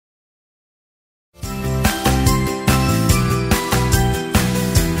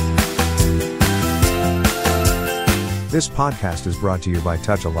This podcast is brought to you by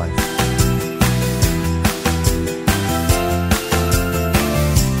Touch a Life.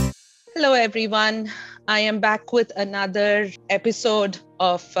 Hello, everyone. I am back with another episode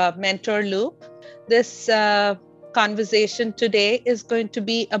of Mentor Loop. This conversation today is going to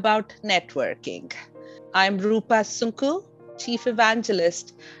be about networking. I'm Rupa Sunku, Chief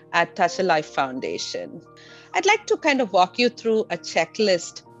Evangelist at Touch a Life Foundation. I'd like to kind of walk you through a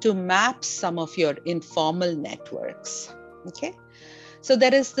checklist to map some of your informal networks. Okay, so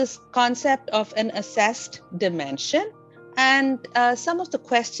there is this concept of an assessed dimension and some of the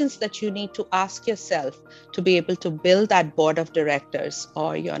questions that you need to ask yourself to be able to build that board of directors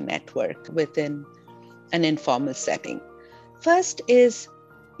or your network within an informal setting. First is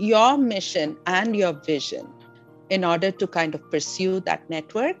your mission and your vision in order to kind of pursue that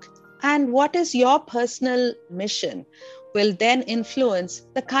network. And what is your personal mission will then influence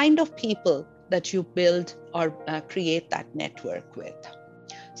the kind of people that you build or create that network with.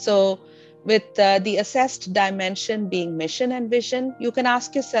 So with the assessed dimension being mission and vision, you can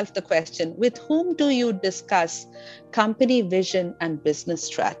ask yourself the question, with whom do you discuss company vision and business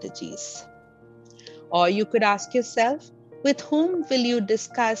strategies? Or you could ask yourself, with whom will you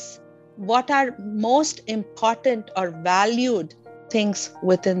discuss what are most important or valued things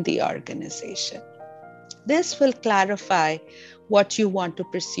within the organization? This will clarify what you want to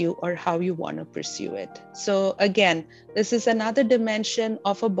pursue or how you want to pursue it. So again, this is another dimension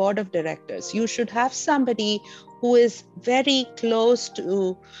of a board of directors. You should have somebody who is very close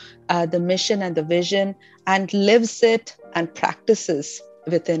to the mission and the vision and lives it and practices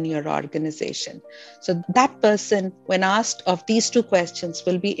within your organization. So that person, when asked of these two questions,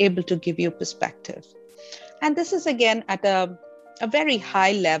 will be able to give you perspective. And this is again at a very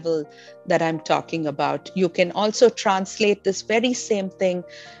high level that I'm talking about. You can also translate this very same thing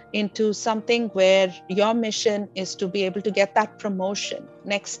into something where your mission is to be able to get that promotion,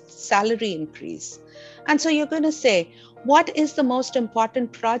 next salary increase. And so you're going to say, what is the most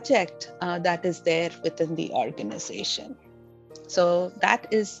important project that is there within the organization? So that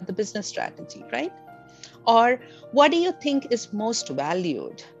is the business strategy, right? Or what do you think is most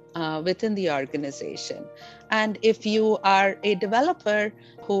valued within the organization? And if you are a developer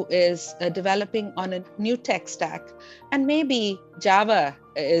who is developing on a new tech stack, and maybe Java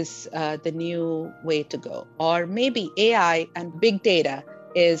is the new way to go, or maybe AI and big data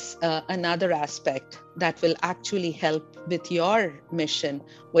is another aspect that will actually help with your mission,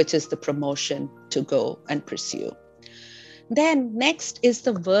 which is the promotion to go and pursue. Then next is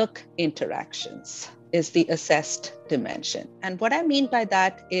the work interactions, is the assessed dimension. And what I mean by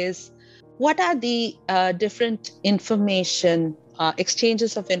that is, what are the different information,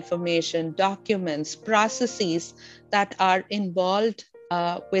 exchanges of information, documents, processes that are involved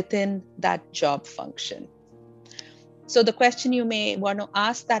within that job function? So the question you may want to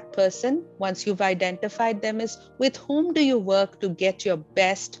ask that person once you've identified them is, with whom do you work to get your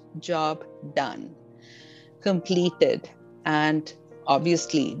best job done, completed, and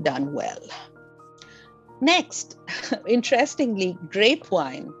obviously done well? Next, interestingly,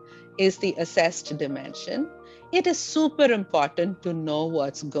 grapevine is the assessed dimension. It is super important to know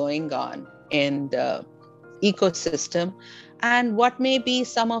what's going on in the ecosystem and what may be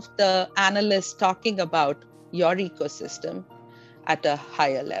some of the analysts talking about your ecosystem at a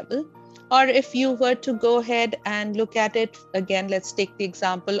higher level. Or if you were to go ahead and look at it, again, let's take the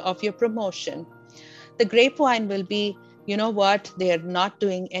example of your promotion. The grapevine will be, you know what, they are not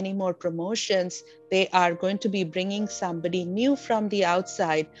doing any more promotions. They are going to be bringing somebody new from the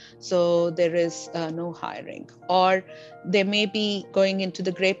outside, so there is no hiring. Or they may be going into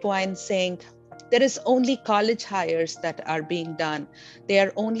the grapevine saying, there is only college hires that are being done. They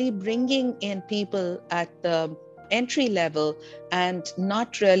are only bringing in people at the entry level and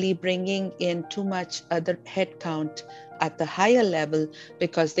not really bringing in too much other headcount at the higher level,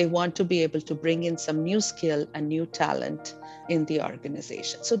 because they want to be able to bring in some new skill and new talent in the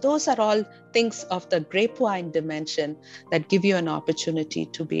organization. So those are all things of the grapevine dimension that give you an opportunity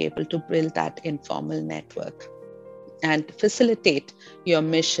to be able to build that informal network and facilitate your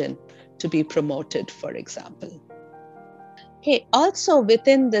mission to be promoted, for example. Okay, also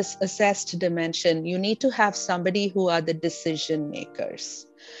within this assessed dimension, you need to have somebody who are the decision makers.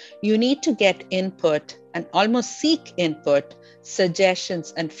 You need to get input and almost seek input,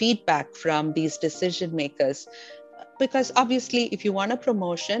 suggestions, and feedback from these decision makers. Because obviously, if you want a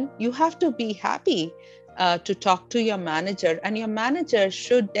promotion, you have to be happy to talk to your manager. And your manager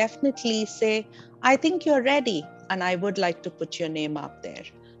should definitely say, I think you're ready, and I would like to put your name up there.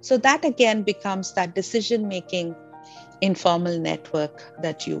 So that again becomes that decision-making informal network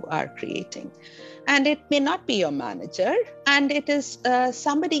that you are creating. And it may not be your manager, and it is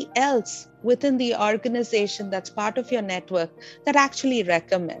somebody else within the organization that's part of your network that actually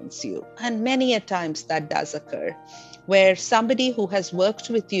recommends you. And many a times that does occur, where somebody who has worked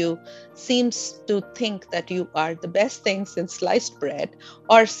with you seems to think that you are the best thing since sliced bread,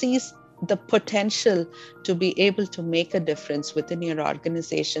 or sees the potential to be able to make a difference within your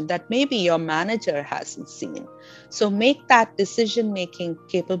organization that maybe your manager hasn't seen. So make that decision-making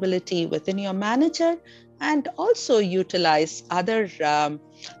capability within your manager, and also utilize other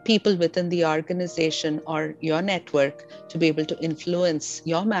people within the organization or your network to be able to influence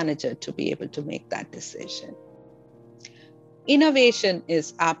your manager to be able to make that decision. Innovation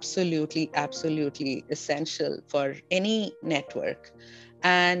is absolutely, absolutely essential for any network.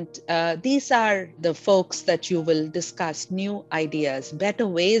 And these are the folks that you will discuss new ideas, better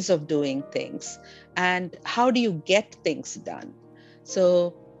ways of doing things, and how do you get things done.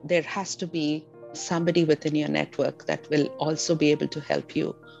 So there has to be somebody within your network that will also be able to help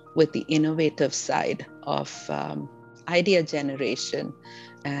you with the innovative side of idea generation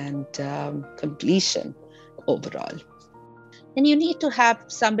and completion overall. And you need to have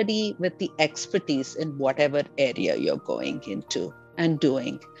somebody with the expertise in whatever area you're going into and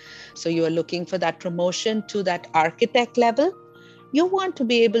doing. So you are looking for that promotion to that architect level. You want to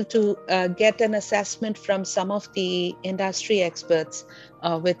be able to get an assessment from some of the industry experts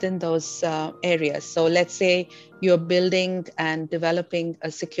within those areas. So let's say you're building and developing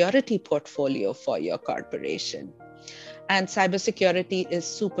a security portfolio for your corporation. And cybersecurity is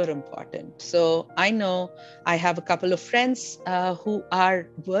super important. So I know I have a couple of friends who are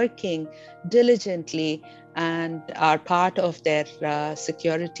working diligently and are part of their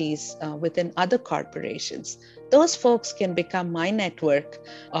securities within other corporations. Those folks can become my network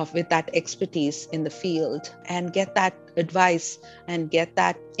with that expertise in the field and get that advice and get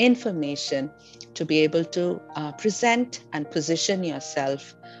that information to be able to present and position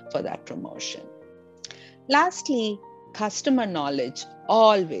yourself for that promotion. Lastly, customer knowledge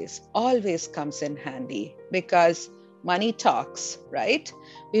always comes in handy, because money talks, right?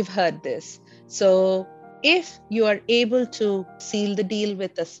 We've heard this. So if you are able to seal the deal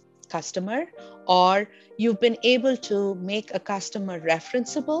with a customer, or you've been able to make a customer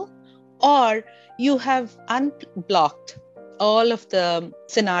referenceable, or you have unblocked all of the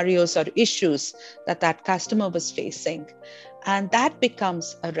scenarios or issues that customer was facing, and that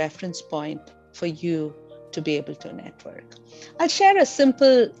becomes a reference point for you to be able to network. I'll share a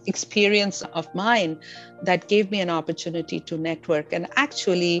simple experience of mine that gave me an opportunity to network and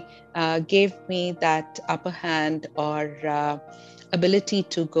actually gave me that upper hand or ability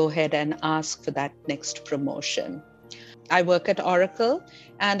to go ahead and ask for that next promotion. I work at Oracle,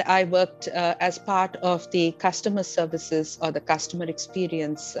 and I worked as part of the customer services or the customer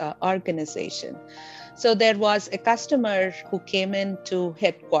experience organization. So there was a customer who came into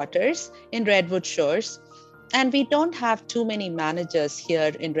headquarters in Redwood Shores, and we don't have too many managers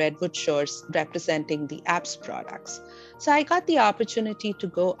here in Redwood Shores representing the apps products. So I got the opportunity to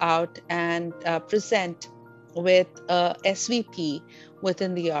go out and present with a SVP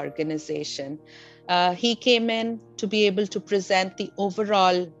within the organization. He came in to be able to present the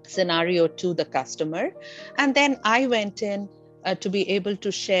overall scenario to the customer. And then I went in to be able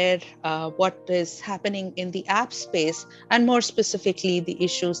to share what is happening in the app space, and more specifically, the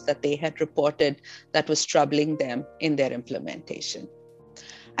issues that they had reported that was troubling them in their implementation.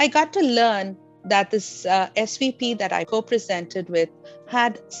 I got to learn that this SVP that I co-presented with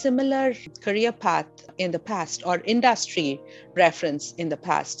had similar career path in the past, or industry reference in the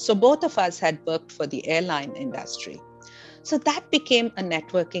past. So both of us had worked for the airline industry. So that became a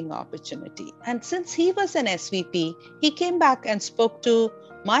networking opportunity. And since he was an SVP, he came back and spoke to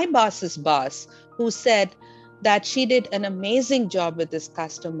my boss's boss, who said that she did an amazing job with this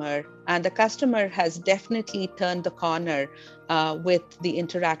customer, and the customer has definitely turned the corner with the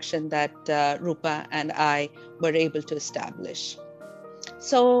interaction that Rupa and I were able to establish.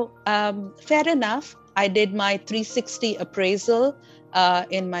 So fair enough, I did my 360 appraisal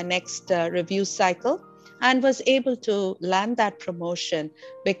in my next review cycle, and was able to land that promotion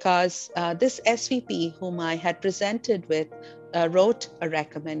because this SVP whom I had presented with wrote a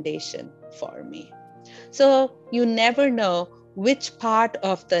recommendation for me. So you never know which part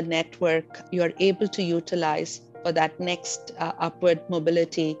of the network you're able to utilize for that next upward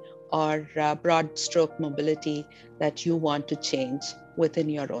mobility or broad stroke mobility that you want to change within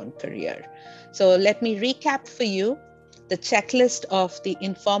your own career. So let me recap for you. The checklist of the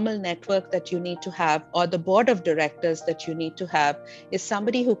informal network that you need to have, or the board of directors that you need to have, is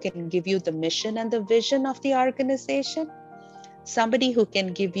somebody who can give you the mission and the vision of the organization. somebody who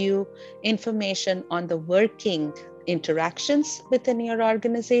can give you information on the working interactions within your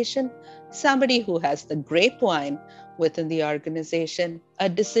organization, somebody who has the grapevine within the organization, a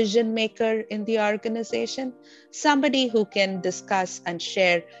decision maker in the organization, somebody who can discuss and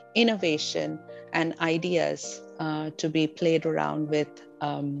share innovation and ideas to be played around with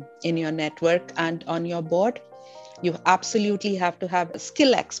in your network and on your board. You absolutely have to have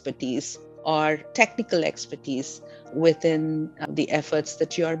skill expertise or technical expertise within the efforts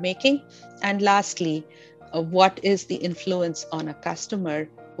that you are making. And lastly, what is the influence on a customer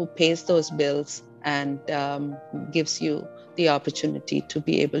who pays those bills and gives you the opportunity to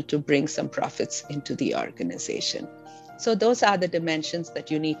be able to bring some profits into the organization. So those are the dimensions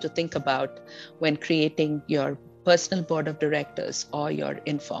that you need to think about when creating your personal board of directors or your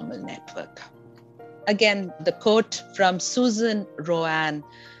informal network. Again, the quote from Susan Rowan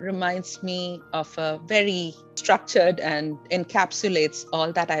reminds me of a very structured and encapsulates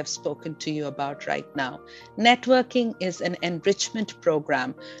all that I've spoken to you about right now. Networking is an enrichment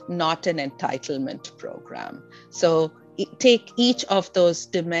program, not an entitlement program. So take each of those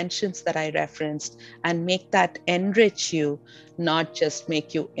dimensions that I referenced and make that enrich you, not just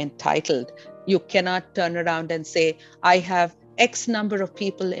make you entitled. You cannot turn around and say, I have X number of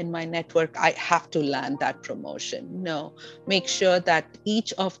people in my network, I have to land that promotion. No, make sure that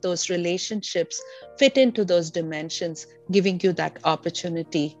each of those relationships fit into those dimensions, giving you that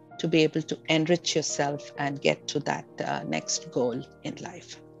opportunity to be able to enrich yourself and get to that next goal in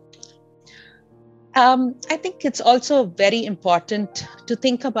life. I think it's also very important to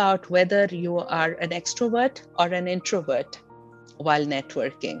think about whether you are an extrovert or an introvert while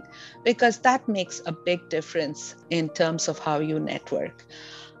networking, because that makes a big difference in terms of how you network.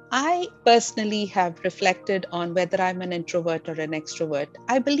 I personally have reflected on whether I'm an introvert or an extrovert.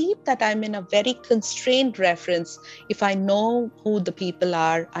 I believe that I'm in a very constrained reference. If I know who the people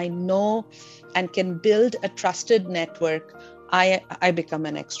are, I know and can build a trusted network, I become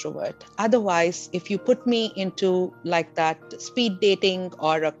an extrovert. Otherwise, if you put me into like that speed dating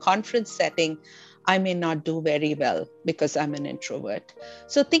or a conference setting, I may not do very well because I'm an introvert.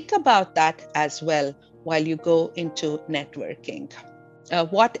 So think about that as well while you go into networking.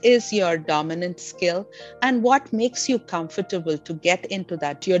 What is your dominant skill and what makes you comfortable to get into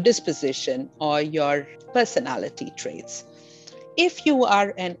that, your disposition or your personality traits? If you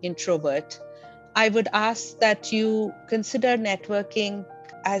are an introvert, I would ask that you consider networking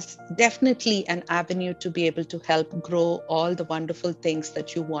as definitely an avenue to be able to help grow all the wonderful things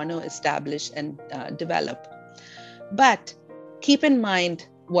that you want to establish and develop. But keep in mind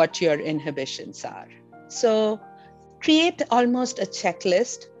what your inhibitions are. So create almost a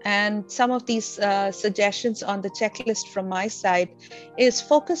checklist. And some of these suggestions on the checklist from my side is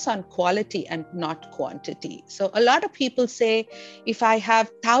focus on quality and not quantity. So a lot of people say, if I have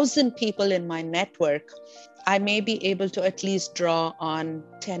 1,000 people in my network, I may be able to at least draw on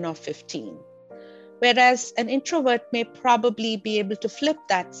 10 or 15. Whereas an introvert may probably be able to flip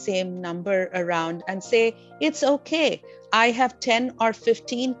that same number around and say, it's okay, I have 10 or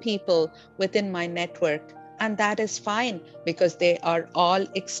 15 people within my network. And that is fine because they are all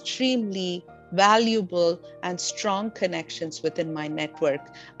extremely valuable and strong connections within my network,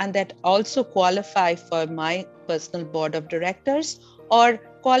 and that also qualify for my personal board of directors or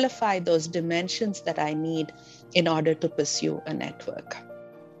qualify those dimensions that I need in order to pursue a network.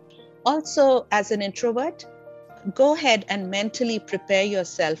 Also, as an introvert, go ahead and mentally prepare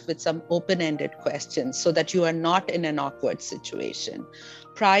yourself with some open-ended questions so that you are not in an awkward situation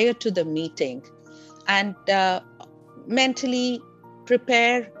prior to the meeting. And mentally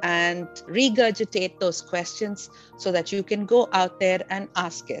prepare and regurgitate those questions so that you can go out there and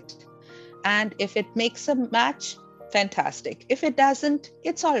ask it. And if it makes a match, fantastic. If it doesn't,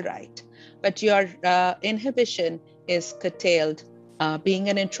 it's all right. But your inhibition is curtailed. Being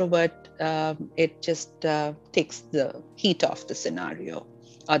an introvert, it just takes the heat off the scenario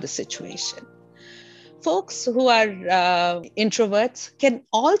or the situation. Folks who are introverts can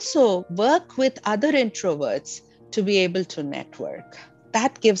also work with other introverts to be able to network.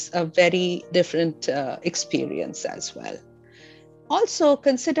 That gives a very different experience as well. Also,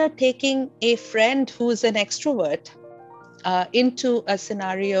 consider taking a friend who's an extrovert into a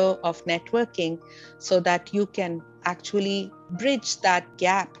scenario of networking so that you can actually bridge that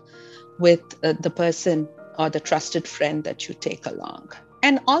gap with the person or the trusted friend that you take along.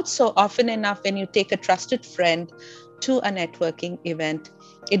 And also, often enough, when you take a trusted friend to a networking event,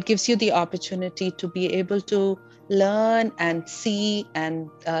 it gives you the opportunity to be able to learn and see and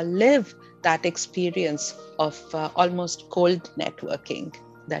live that experience of almost cold networking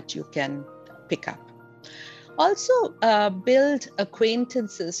that you can pick up. Also, build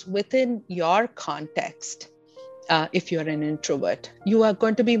acquaintances within your context. If you're an introvert, you are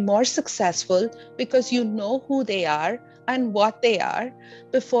going to be more successful because you know who they are and what they are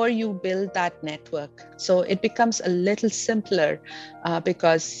before you build that network. So it becomes a little simpler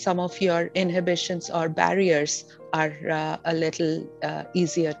because some of your inhibitions or barriers are a little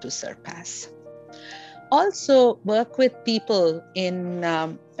easier to surpass. Also, work with people in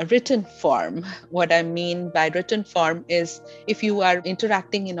a written form. What I mean by written form is if you are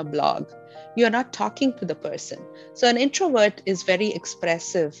interacting in a blog, you're not talking to the person. So, an introvert is very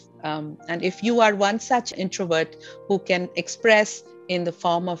expressive. And if you are one such introvert who can express in the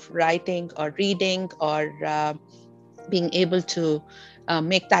form of writing or reading or being able to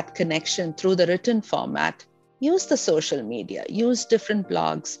make that connection through the written format, use the social media, use different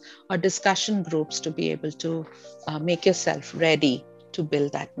blogs or discussion groups to be able to make yourself ready to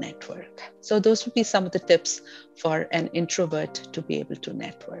build that network. So those would be some of the tips for an introvert to be able to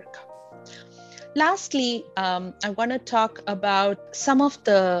network. Lastly, I want to talk about some of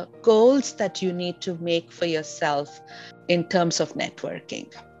the goals that you need to make for yourself in terms of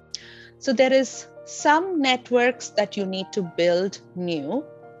networking. So there is some networks that you need to build new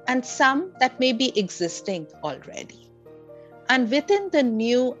and some that may be existing already. And within the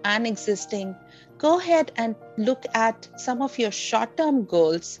new and existing, go ahead and look at some of your short-term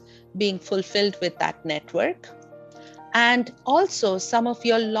goals being fulfilled with that network, and also some of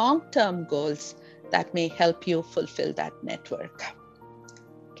your long-term goals that may help you fulfill that network.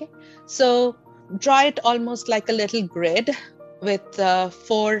 Okay, so draw it almost like a little grid with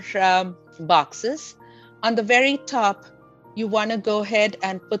four boxes. On the very top, you want to go ahead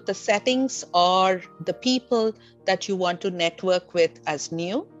and put the settings or the people that you want to network with as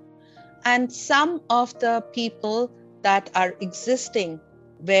new, and some of the people that are existing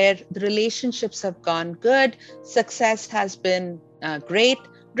where the relationships have gone good, success has been great.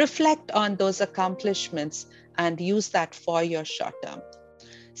 Reflect on those accomplishments and use that for your short term.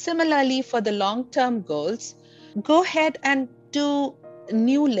 Similarly, for the long-term goals, go ahead and do a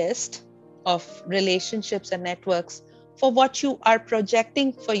new list of relationships and networks for what you are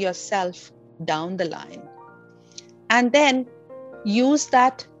projecting for yourself down the line. And then use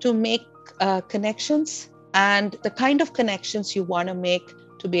that to make connections and the kind of connections you want to make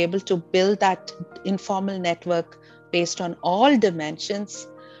to be able to build that informal network based on all dimensions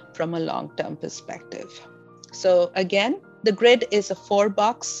from a long-term perspective. So again, the grid is a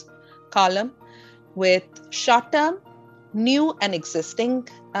 4-box column with short-term, new and existing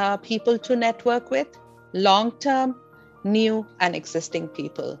people to network with, long-term, new and existing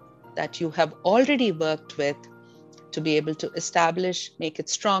people that you have already worked with to be able to establish, make it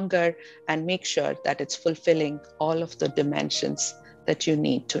stronger, and make sure that it's fulfilling all of the dimensions that you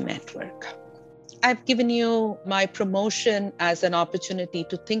need to network. I've given you my promotion as an opportunity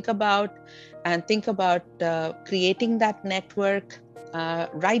to think about creating that network.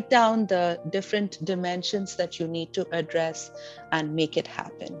 Write down the different dimensions that you need to address and make it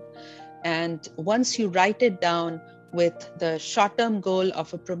happen. And once you write it down with the short-term goal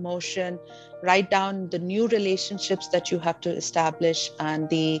of a promotion, write down the new relationships that you have to establish and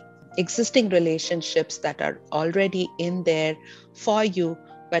the existing relationships that are already in there for you,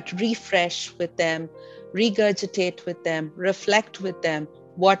 but refresh with them, regurgitate with them, reflect with them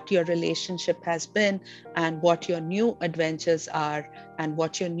what your relationship has been and what your new adventures are and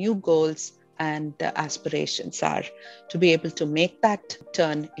what your new goals and aspirations are to be able to make that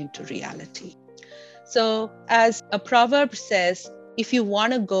turn into reality. So as a proverb says, if you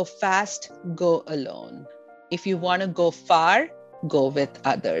want to go fast, go alone. If you want to go far, go with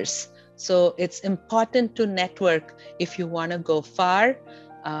others. So it's important to network if you want to go far,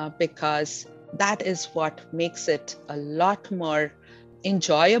 because that is what makes it a lot more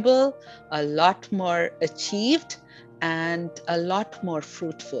enjoyable, a lot more achieved, and a lot more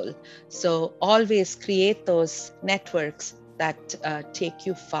fruitful. So always create those networks that take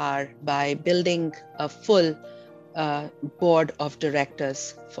you far by building a full board of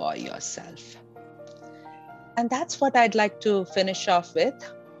directors for yourself. And that's what I'd like to finish off with.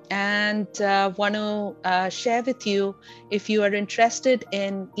 And want to share with you, if you are interested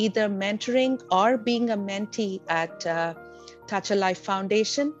in either mentoring or being a mentee at Touch a Life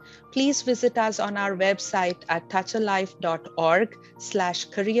Foundation, please visit us on our website at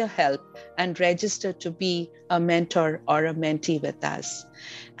touchalife.org/career help and register to be a mentor or a mentee with us.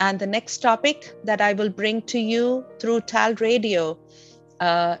 And the next topic that I will bring to you through TAL Radio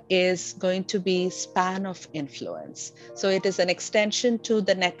is going to be span of influence. So it is an extension to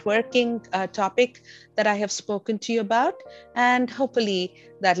the networking topic that I have spoken to you about, and hopefully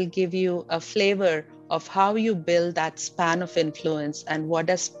that'll give you a flavor of how you build that span of influence, and what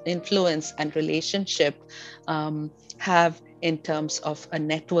does influence and relationship have in terms of a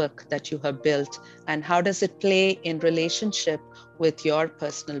network that you have built, and how does it play in relationship with your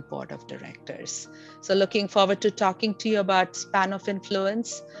personal board of directors. So looking forward to talking to you about span of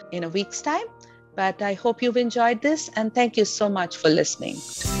influence in a week's time. But I hope you've enjoyed this, and thank you so much for listening.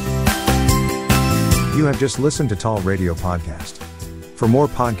 You have just listened to Tall Radio Podcast. For more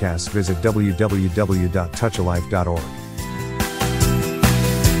podcasts, visit www.touchalife.org.